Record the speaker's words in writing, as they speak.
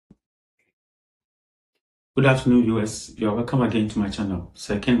Good afternoon, viewers. You are welcome again to my channel,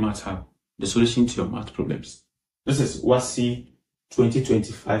 Second Math Hub, the solution to your math problems. This is Wassce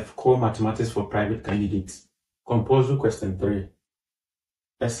 2025 Core Mathematics for Private Candidates. Compulsory question 3.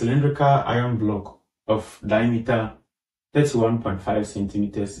 A cylindrical iron block of diameter 31.5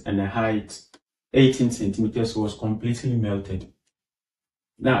 centimeters and a height 18 centimeters was completely melted.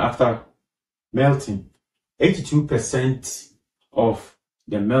 Now, after melting, 82% of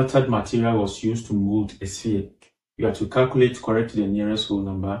the melted material was used to mold a sphere. You have to calculate correctly the nearest whole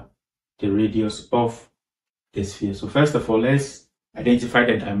number, the radius of the sphere. So first of all, let's identify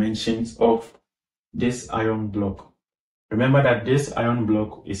the dimensions of this iron block. Remember that this iron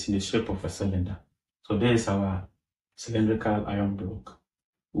block is in the shape of a cylinder. So there is our cylindrical iron block.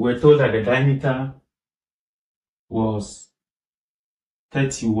 We were told that the diameter was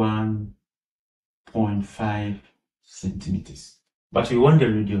 31.5 centimeters. But we want the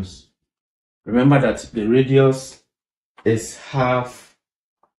radius. Remember that the radius is half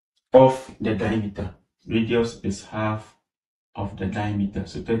of the diameter. Radius is half of the diameter,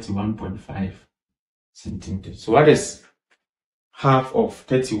 so 31.5 centimeters. So what is half of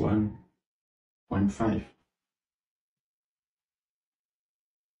 31.5?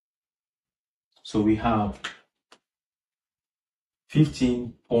 So we have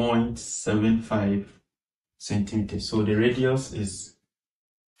 15.75 centimeters. So the radius is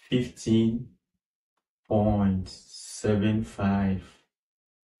 15.75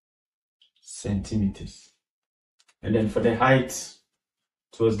 centimeters. And then for the height,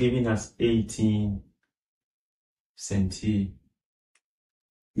 it was giving us 18 centimeters.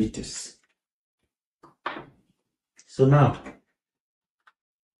 So now,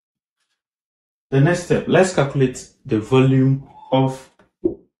 the next step, let's calculate the volume of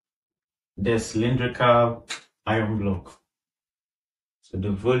the cylindrical iron block. So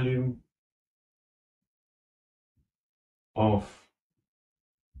the volume of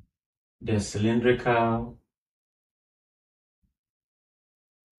the cylindrical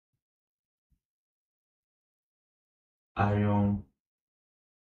iron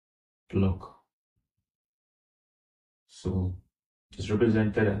block. So it's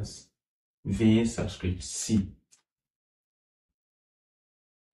represented as V subscript C.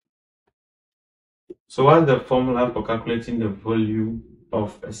 So what's the formula for calculating the volume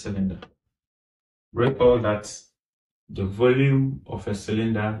of a cylinder? Recall that the volume of a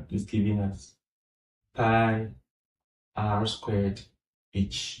cylinder is given as pi r squared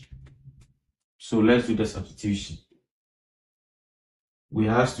h. So let's do the substitution. We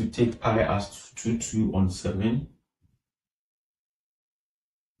have to take pi as 22/7.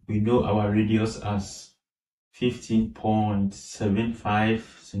 We know our radius as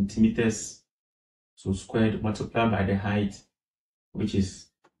 15.75 centimeters. So squared multiplied by the height, which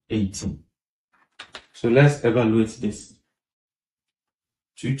is 18. So let's evaluate this.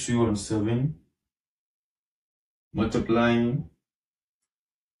 22/7 multiplying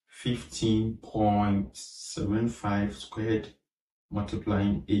 15.75 squared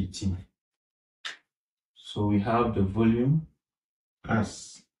multiplying 18. So we have the volume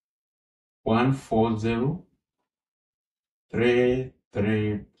as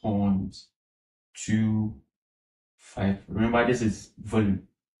 14033.25. Remember, this is volume.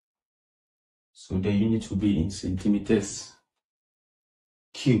 So the unit will be in centimeters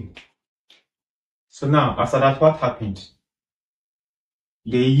cube. So now, after that, what happened?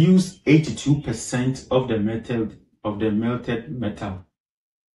 They used 82% of the melted metal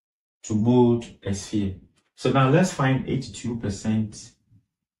to mold a sphere. So now let's find 82%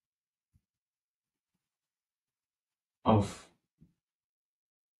 of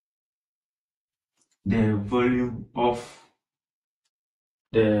the volume of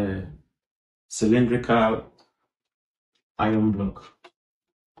the cylindrical iron block.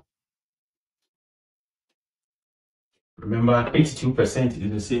 Remember, 82%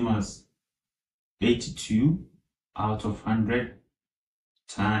 is the same as 82 out of 100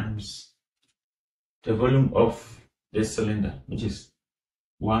 times the volume of the cylinder, which is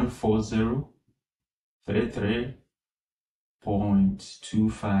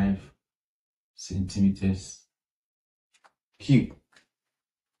 14033.25 centimeters cube.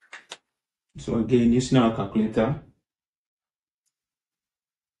 So again, using our calculator,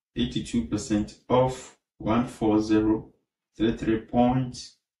 82% of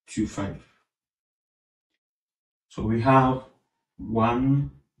 14033.25. So we have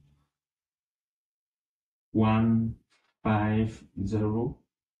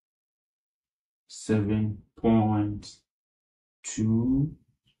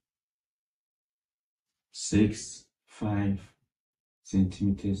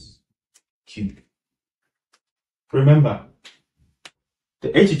centimeters cube. Remember, the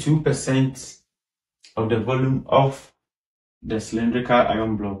 82% of the volume of the cylindrical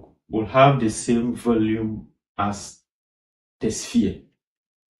iron block will have the same volume as the sphere.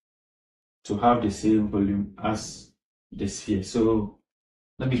 To have the same volume as the sphere. So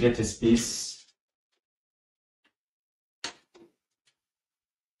let me get a space.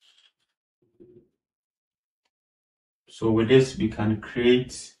 So with this, we can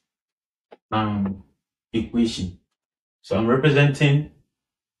create an equation. So I'm representing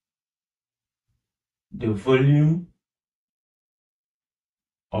the volume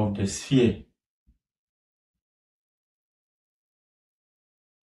of the sphere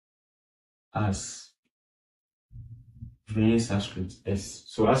as V subscript S.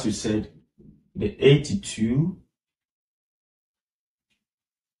 So as we said, the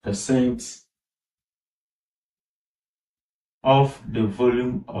 82% of the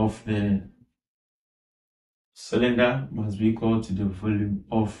volume of the cylinder must be equal to the volume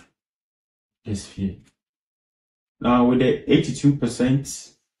of the sphere. Now with the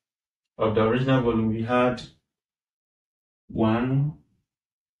 82% of the original volume, we had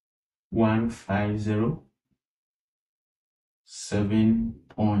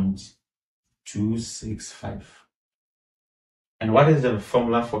 1157.265. And what is the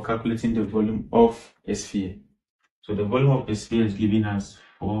formula for calculating the volume of a sphere? So the volume of the sphere is giving us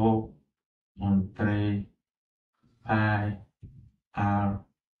 4 on 3 pi r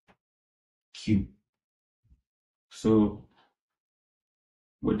cube. So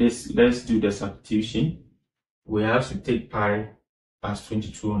with this, let's do the substitution. We have to take pi as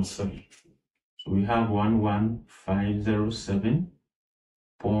 22 on 7. So we have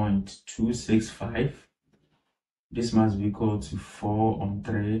 11507.265. This must be equal to 4 on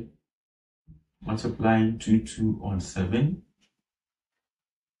 3 multiplying 22 on 7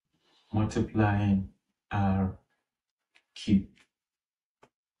 multiplying r cube.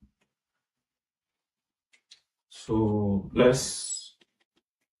 So let's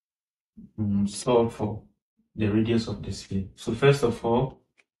solve for the radius of the sphere. So first of all,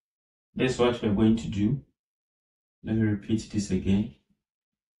 this is what we're going to do. Let me repeat this again.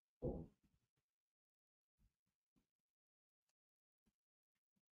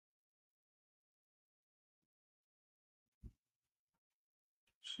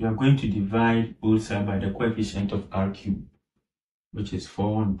 So we are going to divide both sides by the coefficient of r cube, which is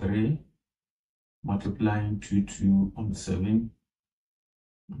 4 on 3 multiplying 22 on 7.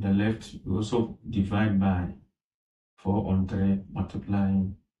 On the left, we also divide by 4 on 3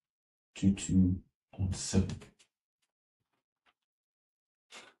 multiplying 22 on 7.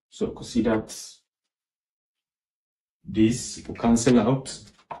 So you can see that this will cancel out.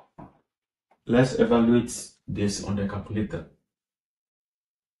 Let's evaluate this on the calculator.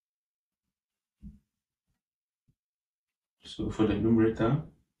 So for the numerator,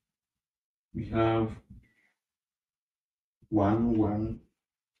 we have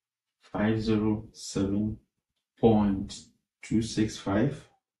 11507.265,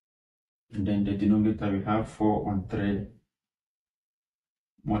 and then the denominator we have 4 on 3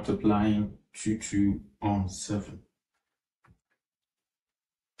 multiplying 22 on 7.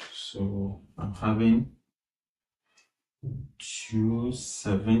 So I'm having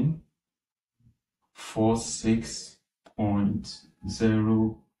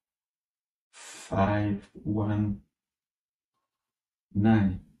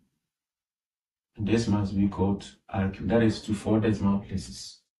And this must be equal to r cube. That is to 4 decimal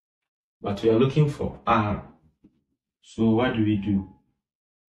places. But we are looking for r. So what do?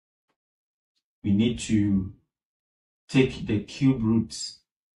 We need to take the cube roots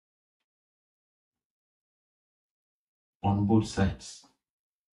on both sides.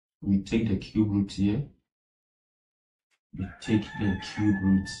 We take the cube root here. We take the cube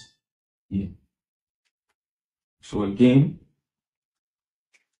root here. So again,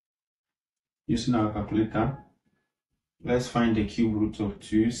 using our calculator, let's find the cube root of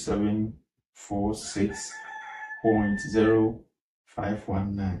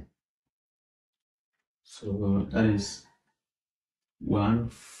 2746.0519. So that is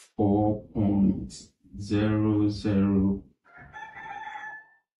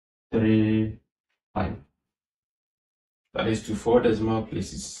 14.0035. That is to 4 decimal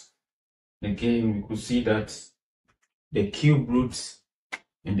places. Again, we could see that the cube roots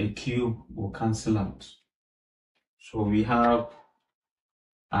and the cube will cancel out. So we have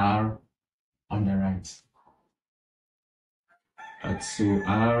r on the right. And so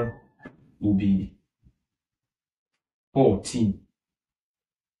r will be 14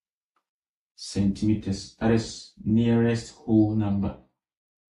 centimeters. That is nearest whole number.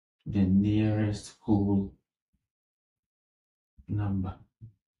 The nearest whole number.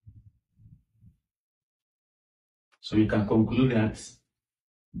 So we can conclude that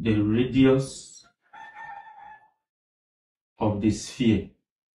the radius of the sphere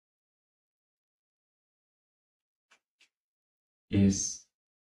is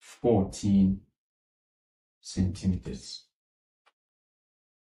 14 centimeters.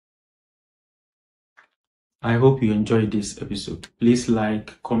 I hope you enjoyed this episode. Please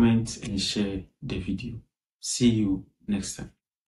like, comment, and share the video. See you next time.